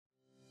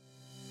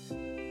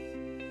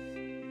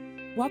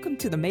Welcome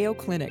to the Mayo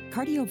Clinic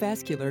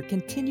Cardiovascular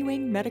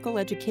Continuing Medical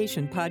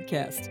Education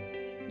Podcast.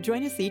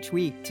 Join us each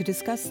week to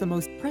discuss the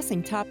most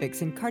pressing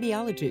topics in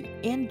cardiology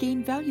and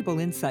gain valuable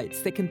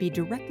insights that can be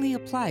directly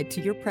applied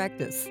to your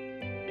practice.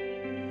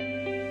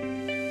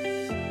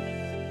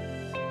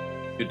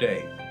 Good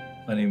day.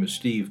 My name is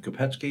Steve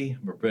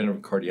Kopetsky. I'm a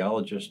preventive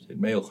cardiologist at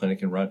Mayo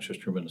Clinic in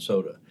Rochester,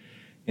 Minnesota.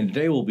 And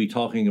today we'll be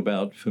talking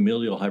about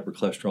familial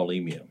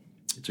hypercholesterolemia.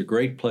 It's a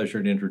great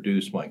pleasure to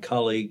introduce my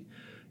colleague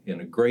and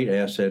a great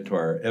asset to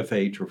our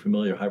FH, or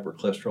Familial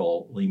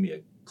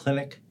Hypercholesterolemia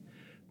Clinic,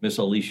 Miss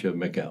Alicia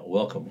McGow.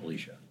 Welcome,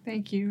 Alicia.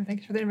 Thank you.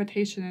 Thanks for the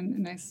invitation and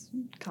nice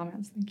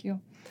comments. Thank you.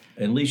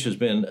 And Alicia's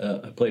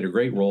played a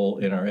great role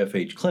in our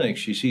FH clinic.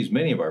 She sees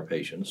many of our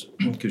patients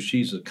because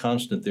she's a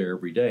constant there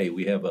every day.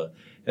 We have a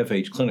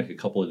FH clinic a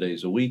couple of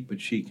days a week, but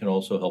she can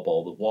also help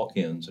all the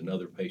walk-ins and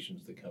other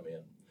patients that come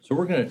in. So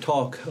we're going to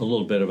talk a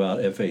little bit about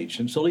FH.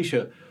 And so,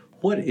 Alicia,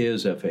 what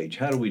is FH?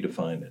 How do we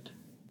define it?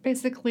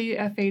 Basically,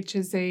 FH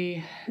is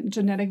a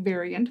genetic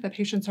variant that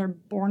patients are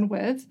born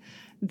with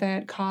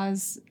that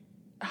cause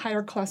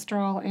higher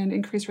cholesterol and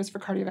increased risk for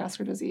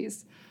cardiovascular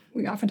disease.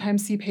 We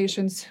oftentimes see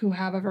patients who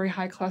have a very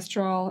high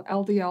cholesterol,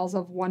 LDLs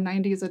of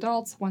 190 as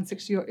adults,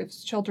 160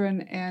 as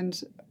children, and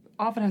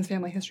oftentimes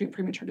family history of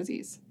premature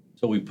disease.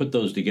 So we put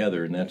those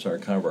together, and that's our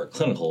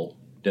clinical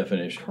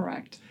definition.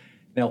 Correct.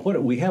 Now,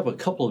 we have a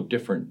couple of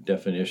different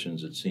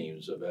definitions, it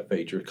seems, of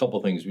FH, or a couple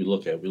of things we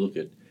look at. We look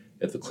at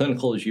the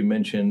clinical, as you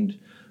mentioned,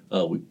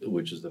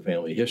 which is the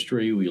family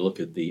history. We look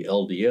at the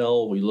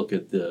LDL. We look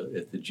at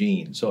the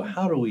gene. So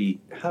how do we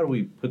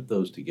put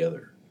those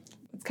together?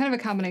 It's kind of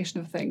a combination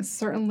of things.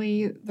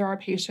 Certainly, there are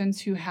patients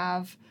who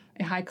have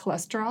a high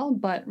cholesterol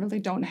but really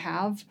don't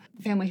have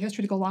family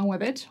history to go along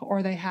with it,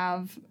 or they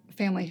have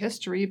family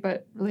history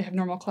but really have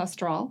normal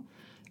cholesterol.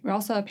 We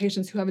also have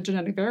patients who have a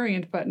genetic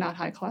variant but not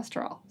high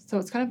cholesterol. So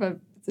it's kind of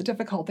a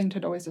difficult thing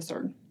to always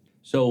discern.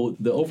 So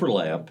the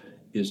overlap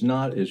is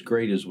not as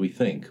great as we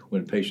think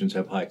when patients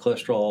have high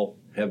cholesterol,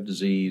 have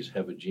disease,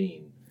 have a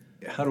gene.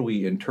 How do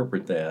we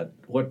interpret that?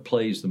 What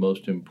plays the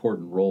most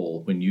important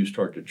role when you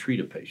start to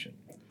treat a patient?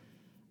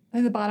 I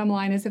think the bottom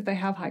line is if they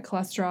have high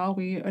cholesterol,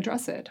 we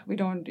address it. We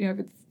don't, if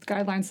it's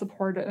guidelines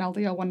support an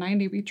LDL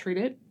 190, we treat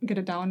it, get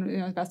it down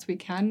as best we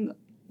can.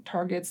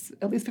 Targets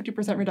at least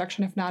 50%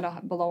 reduction, if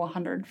not below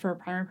 100 for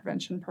primary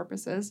prevention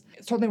purposes.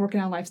 Certainly working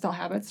on lifestyle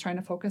habits, trying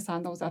to focus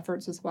on those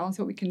efforts as well and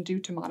see what we can do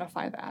to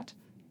modify that.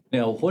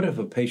 Now, what if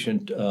a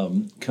patient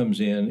comes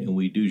in and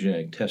we do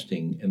genetic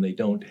testing and they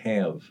don't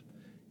have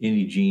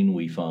any gene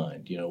we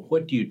find?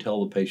 What do you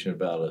tell the patient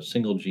about a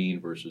single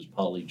gene versus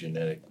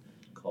polygenetic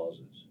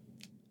causes?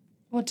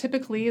 Well,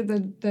 typically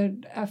the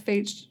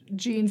FH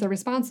genes are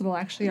responsible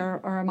actually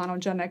are a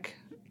monogenic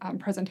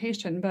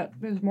presentation, but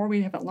there's more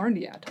we haven't learned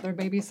yet. There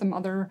may be some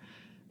other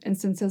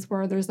instances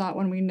where there's not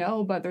one we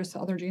know, but there's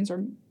other genes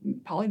or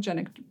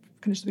polygenic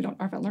conditions we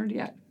haven't learned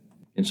yet.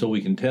 And so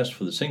we can test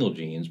for the single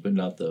genes, but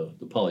not the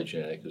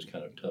polygenetic is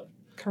kind of tough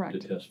Correct.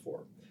 to test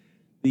for.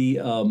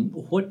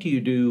 What do you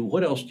do?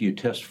 What else do you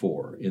test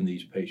for in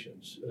these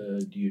patients?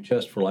 Do you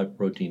test for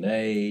lipoprotein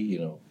A, et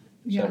cetera?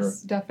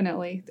 Yes,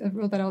 definitely.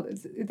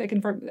 They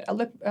can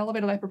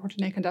elevated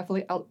lipoprotein A can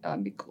definitely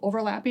be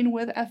overlapping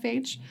with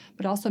FH,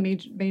 but also may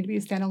be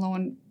a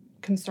standalone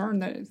concern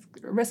that is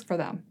a risk for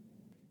them.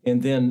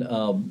 And then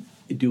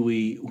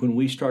when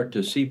we start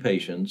to see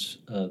patients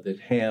that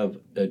have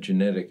a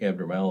genetic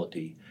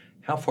abnormality,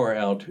 how far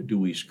out do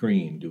we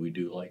screen? Do we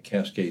do like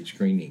cascade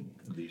screening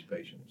of these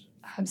patients?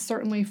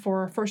 Certainly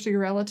for first-degree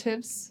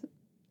relatives,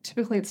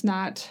 typically it's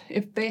not,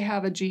 if they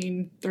have a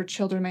gene, their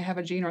children may have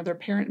a gene or their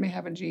parent may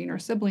have a gene or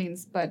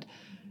siblings, but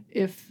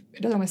if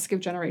it doesn't always skip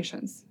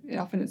generations,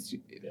 often it's...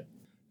 Yeah.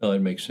 No, that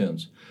makes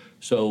sense.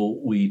 So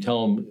we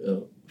tell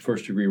them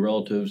first-degree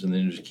relatives and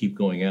then just keep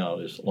going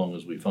out as long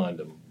as we find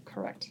them.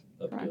 Correct.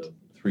 Up to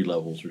 3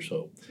 levels or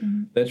so.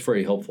 Mm-hmm. That's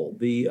very helpful.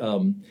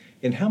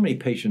 And how many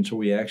patients are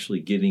we actually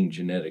getting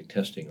genetic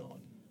testing on?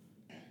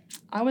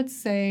 I would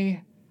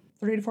say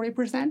 30 to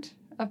 40%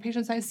 of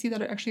patients I see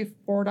that are actually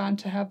forward on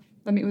to have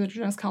them meet with a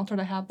genetics counselor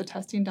to have the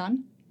testing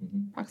done,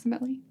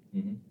 approximately.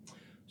 Mm-hmm.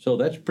 So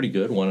that's pretty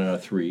good, 1 out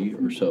of 3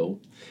 or so.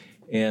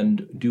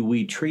 And do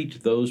we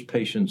treat those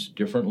patients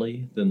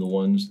differently than the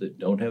ones that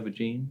don't have a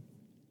gene?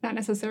 Not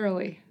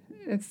necessarily.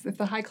 If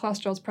the high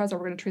cholesterol is present,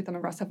 we're going to treat them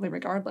aggressively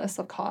regardless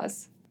of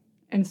cause,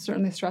 and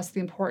certainly stress the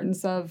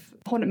importance of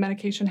component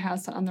medication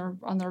has on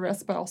their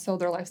risk, but also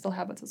their lifestyle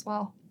habits as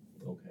well.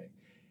 Okay.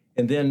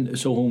 And then,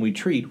 so when we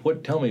treat,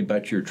 tell me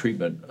about your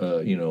treatment,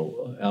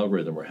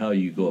 algorithm or how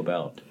you go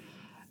about.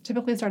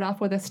 Typically start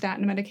off with a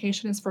statin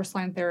medication as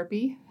first-line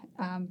therapy,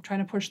 trying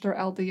to push their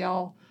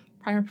LDL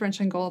primary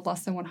prevention goal of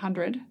less than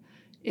 100.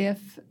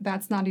 If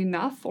that's not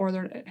enough or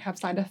they have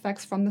side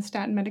effects from the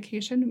statin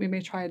medication, we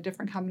may try a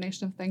different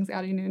combination of things,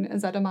 adding in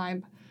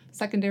ezetimibe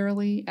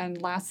secondarily,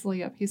 and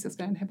lastly, a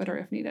PCSK9 inhibitor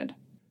if needed.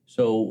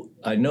 So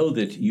I know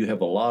that you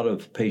have a lot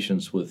of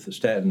patients with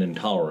statin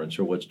intolerance,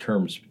 or what's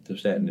termed the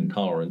statin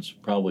intolerance,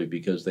 probably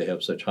because they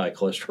have such high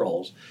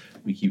cholesterols.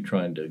 We keep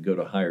trying to go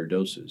to higher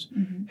doses.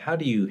 Mm-hmm. How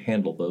do you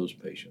handle those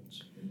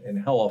patients?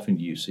 And how often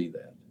do you see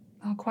that?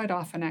 Quite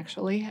often,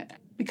 actually.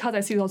 Because I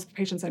see those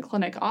patients in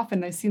clinic, often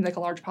they seem like a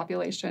large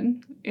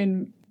population.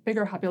 In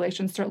bigger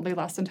populations, certainly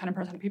less than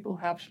 10% of people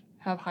who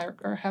have higher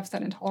or have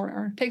statin intolerant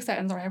or take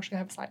statins or actually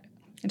have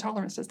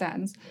intolerance to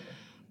statins.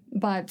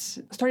 But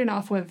starting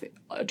off with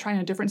trying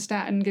a different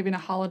statin, giving a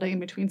holiday in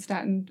between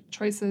statin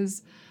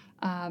choices,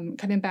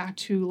 coming back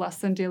to less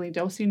than daily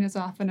dosing is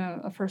often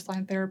a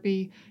first-line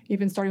therapy,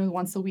 even starting with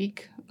once a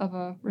week of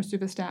a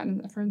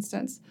rosuvastatin, for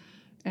instance.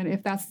 And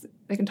if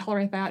they can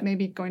tolerate that,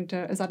 maybe going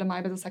to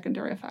ezetimibe as a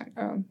secondary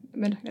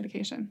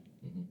medication.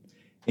 Mm-hmm.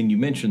 And you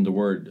mentioned the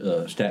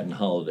word statin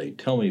holiday.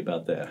 Tell me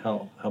about that.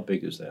 How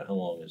big is that? How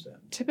long is that?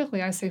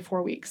 Typically, I say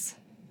 4 weeks.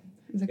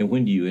 And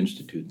when do you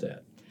institute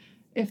that?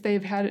 If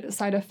they've had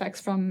side effects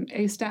from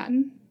a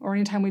statin, or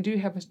anytime we do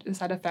have a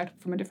side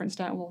effect from a different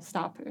statin, we'll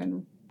stop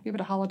and give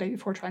it a holiday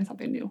before trying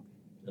something new.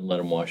 And let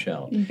them wash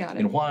out. You got it.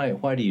 And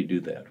why do you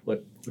do that?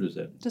 What is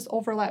that? Just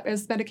overlap.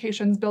 As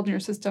medications build in your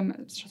system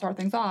to start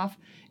things off,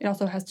 it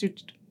also has to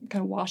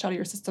kind of wash out of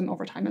your system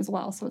over time as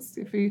well. So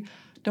if you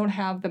don't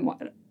have them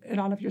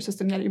out of your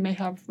system yet, you may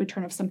have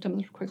return of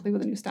symptoms quickly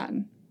with a new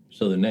statin.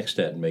 So the next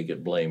statin may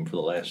get blamed for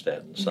the last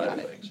statin side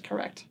effects.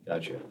 Correct.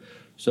 Gotcha.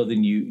 So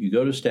then you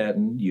go to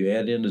statin, you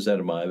add in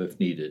ezetimibe if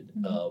needed,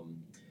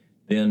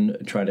 then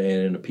try to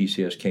add in a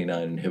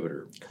PCSK9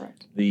 inhibitor.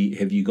 Correct.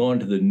 Have you gone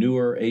to the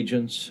newer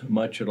agents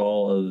much at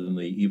all other than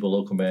the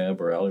evolocumab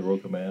or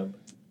alirocumab?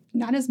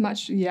 Not as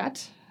much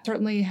yet.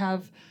 Certainly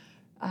have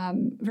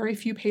very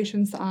few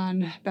patients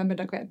on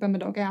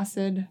bempedoic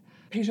acid.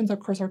 Patients, of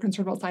course, are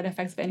concerned about side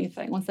effects of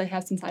anything. Once they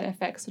have some side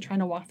effects, so trying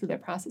to walk through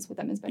that process with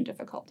them has been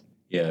difficult.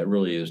 Yeah, it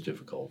really is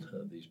difficult.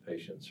 These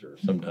patients are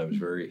sometimes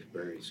very,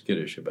 very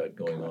skittish about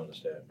going on a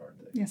statin, aren't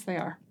they? Yes, they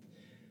are.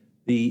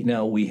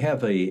 Now, we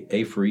have a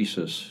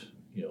apheresis,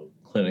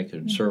 clinic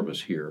and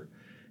service here.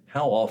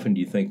 How often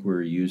do you think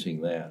we're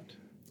using that?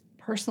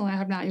 Personally, I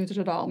have not used it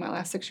at all in my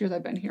last 6 years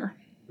I've been here.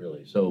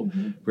 Really? So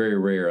very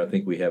rare. I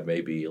think we have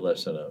maybe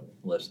less than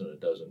a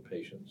dozen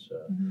patients.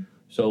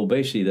 So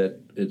basically,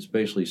 it's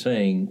basically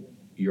saying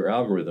your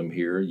algorithm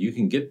here, you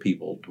can get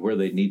people to where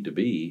they need to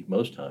be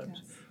most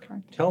times. Yes,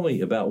 correct. Tell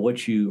me about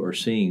what you are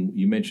seeing.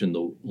 You mentioned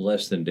the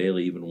less than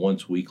daily, even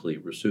once weekly,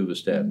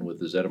 rosuvastatin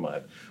with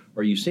ezetimibe.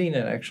 Are you seeing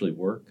that actually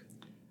work?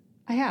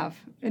 I have.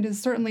 It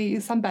is certainly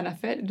some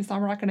benefit.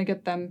 We're not going to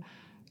get them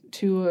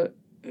to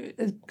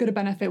as good a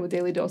benefit with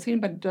daily dosing,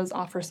 but it does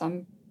offer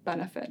some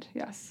benefit,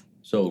 yes.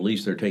 So at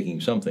least they're taking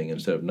something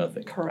instead of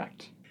nothing.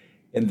 Correct.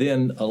 And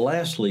then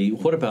lastly,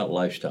 what about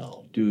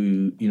lifestyle?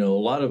 A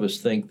lot of us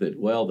think that,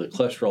 well, the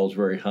cholesterol is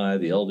very high,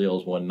 the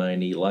LDL is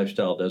 190,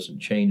 lifestyle doesn't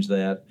change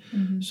that,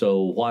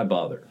 so why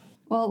bother?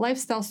 Well,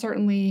 lifestyle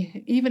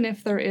certainly, even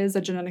if there is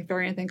a genetic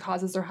variant that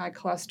causes their high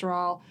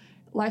cholesterol,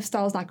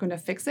 lifestyle is not going to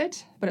fix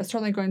it, but it's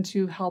certainly going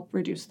to help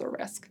reduce the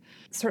risk.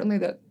 Certainly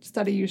the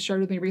study you shared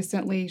with me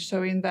recently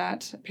showing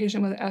that a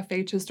patient with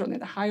FH is certainly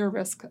at a higher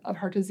risk of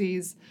heart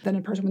disease than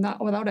a person without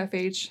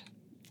FH,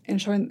 and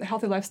showing the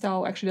healthy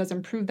lifestyle actually does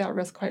improve that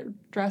risk quite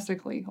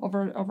drastically,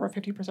 over a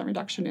 50%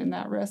 reduction in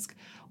that risk,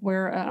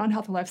 where an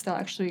unhealthy lifestyle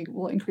actually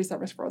will increase that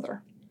risk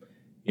further.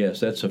 Yes,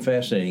 that's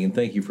fascinating, and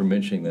thank you for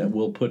mentioning that.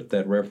 We'll put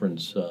that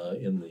reference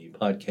in the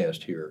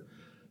podcast here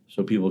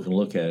so people can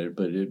look at it,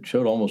 but it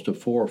showed almost a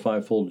 4 or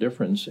 5-fold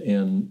difference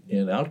in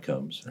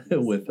outcomes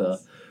with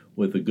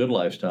a good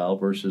lifestyle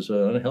versus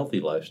an unhealthy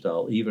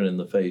lifestyle, even in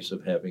the face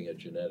of having a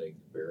genetic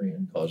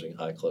variant causing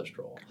high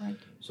cholesterol. Right.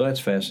 So that's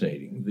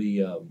fascinating.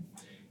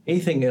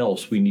 Anything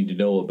else we need to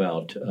know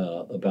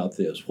about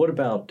this? What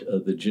about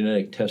the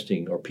genetic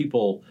testing? Are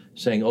people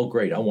saying, oh,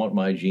 great, I want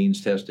my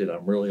genes tested,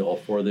 I'm really all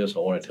for this, I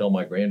want to tell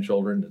my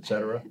grandchildren, et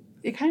cetera?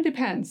 It kind of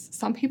depends.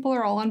 Some people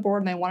are all on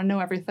board and they want to know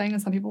everything,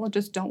 and some people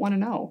just don't want to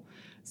know.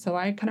 So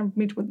I kind of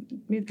meet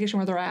the patient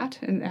where they're at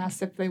and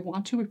ask if they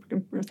want to. We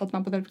can set them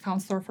up with a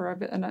counselor for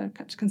a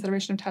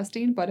consideration of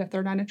testing. But if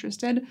they're not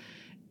interested,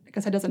 I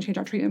guess that doesn't change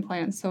our treatment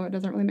plan. So it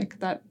doesn't really make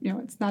that,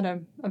 it's not a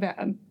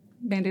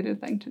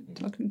mandated thing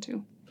to look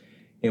into.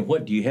 And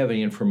do you have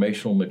any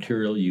informational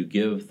material you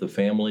give the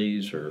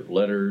families or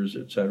letters,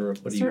 et cetera?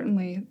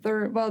 Certainly.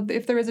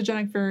 If there is a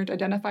genetic variant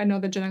identified, I know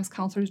the genetics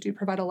counselors do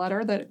provide a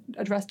letter that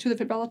addressed to the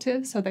fit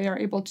relative, so they are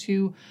able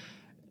to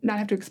not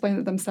have to explain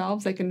it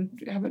themselves. They can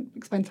have it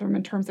explained to them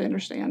in terms they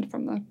understand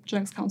from the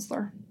genetics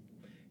counselor.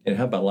 And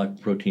how about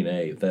lipoprotein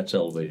A? If that's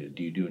elevated,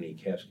 do you do any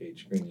cascade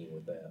screening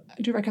with that?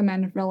 I do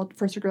recommend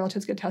first-degree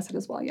relatives get tested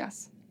as well,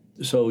 yes.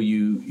 So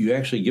you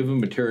actually give them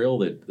material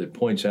that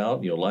points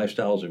out,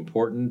 lifestyle is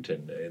important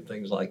and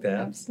things like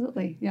that?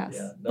 Absolutely, yes.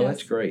 Yeah, no, yes.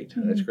 That's great.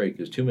 Mm-hmm. That's great,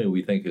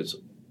 because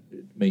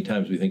many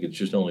times we think it's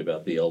just only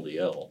about the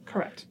LDL.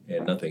 Correct.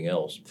 And nothing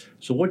else.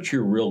 So what's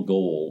your real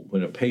goal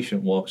when a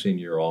patient walks in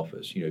your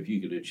office? If you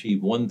could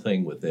achieve one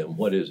thing with them,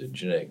 what is it?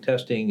 Genetic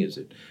testing? Is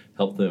it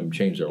help them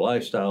change their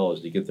lifestyle?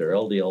 Is it get their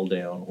LDL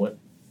down? What?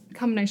 A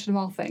combination of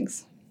all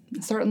things.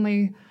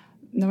 Certainly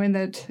knowing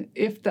that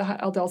if the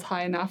LDL is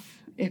high enough,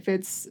 if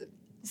it's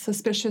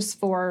suspicious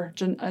for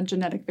a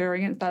genetic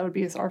variant, that would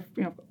be our,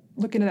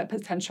 looking at that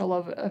potential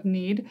of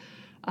need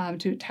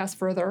to test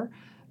further,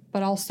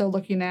 but also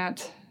looking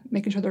at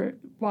making sure they're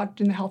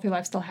watching the healthy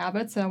lifestyle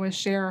habits. I always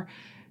share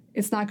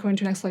it's not going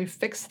to necessarily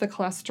fix the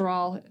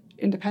cholesterol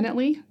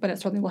independently, but it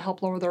certainly will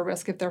help lower their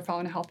risk if they're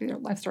following healthy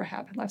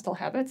lifestyle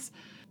habits.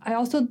 I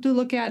also do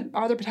look at,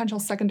 are there potential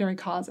secondary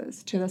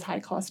causes to this high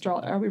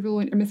cholesterol? Are we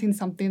really missing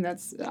something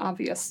that's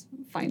obvious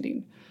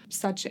finding,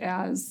 such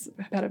as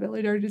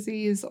hepatobiliary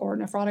disease or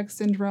nephrotic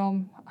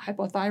syndrome,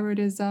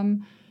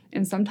 hypothyroidism,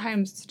 and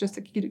sometimes just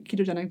a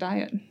ketogenic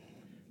diet?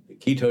 The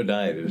keto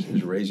diet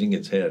is raising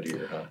its head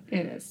here, huh?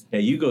 It is. Now,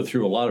 you go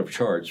through a lot of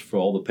charts for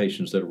all the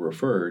patients that are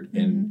referred,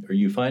 and are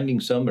you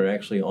finding some that are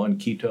actually on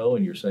keto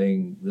and you're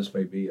saying this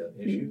may be an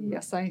issue?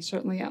 Yes, I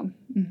certainly am.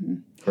 Mm-hmm.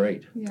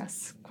 Great.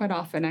 Yes, quite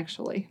often,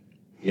 actually.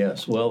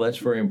 Yes, well, that's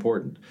very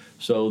important.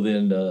 So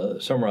then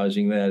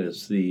summarizing that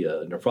is the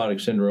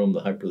nephrotic syndrome, the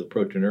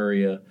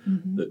proteinuria,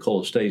 the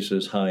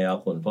cholestasis, high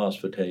alkaline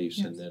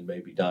phosphatase, and then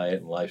maybe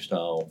diet and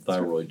lifestyle,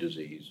 thyroid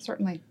disease.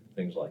 Certainly.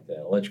 Things like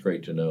that. Well, that's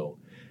great to know.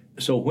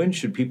 So when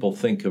should people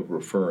think of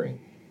referring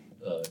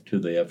to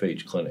the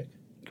FH clinic?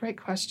 Great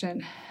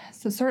question.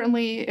 So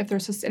certainly if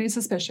there's any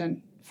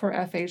suspicion for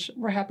FH,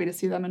 we're happy to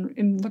see them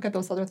and look at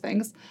those other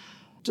things.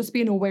 Just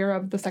being aware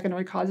of the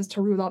secondary causes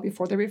to rule out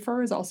before they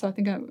refer is also, I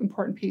think, an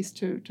important piece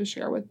to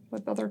share with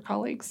other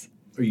colleagues.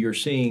 You're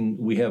seeing,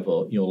 we have a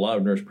lot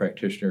of nurse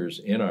practitioners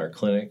in our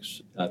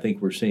clinics. I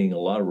think we're seeing a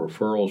lot of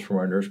referrals from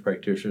our nurse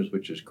practitioners,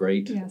 which is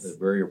great. Yes. They're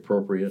very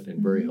appropriate and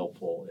very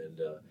helpful.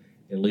 And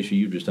Alicia,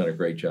 you've just done a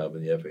great job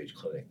in the FH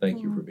clinic.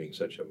 Thank you for being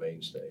such a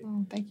mainstay.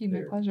 Oh, thank you.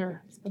 My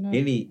pleasure. It's been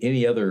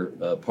Any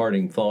other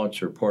parting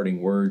thoughts or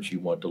parting words you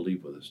want to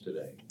leave with us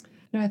today?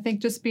 No, I think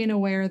just being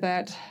aware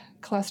that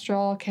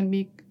cholesterol can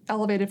be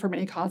elevated for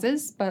many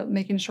causes, but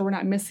making sure we're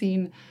not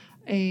missing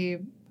a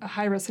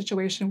high-risk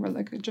situation where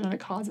the genetic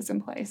cause is in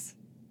place,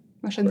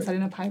 especially in the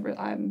setting of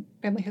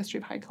family history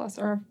of high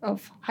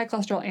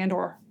cholesterol and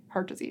or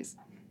heart disease.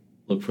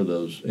 Look for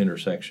those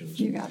intersections.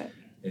 You got it.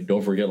 And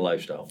don't forget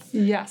lifestyle.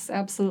 Yes,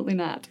 absolutely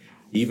not.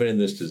 Even in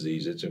this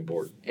disease, it's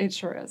important. It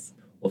sure is.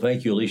 Well,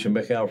 thank you, Alicia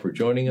Michow, for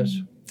joining us.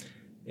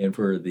 And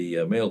for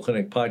the Mayo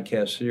Clinic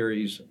podcast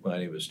series, my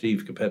name is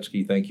Steve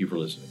Kopetsky. Thank you for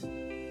listening.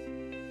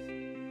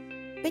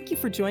 Thank you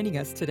for joining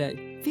us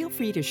today. Feel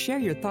free to share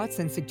your thoughts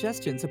and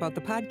suggestions about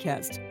the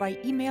podcast by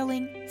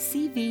emailing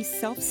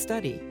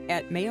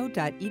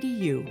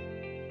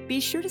cvselfstudy@mayo.edu. Be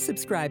sure to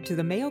subscribe to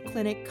the Mayo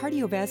Clinic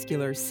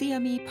Cardiovascular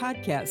CME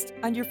podcast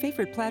on your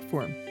favorite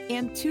platform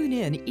and tune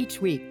in each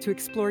week to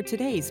explore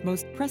today's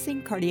most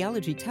pressing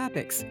cardiology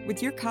topics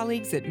with your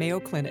colleagues at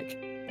Mayo Clinic.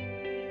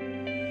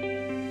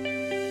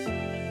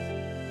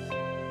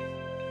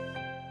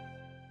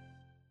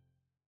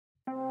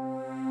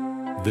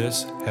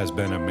 This has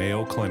been a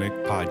Mayo Clinic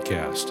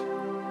podcast.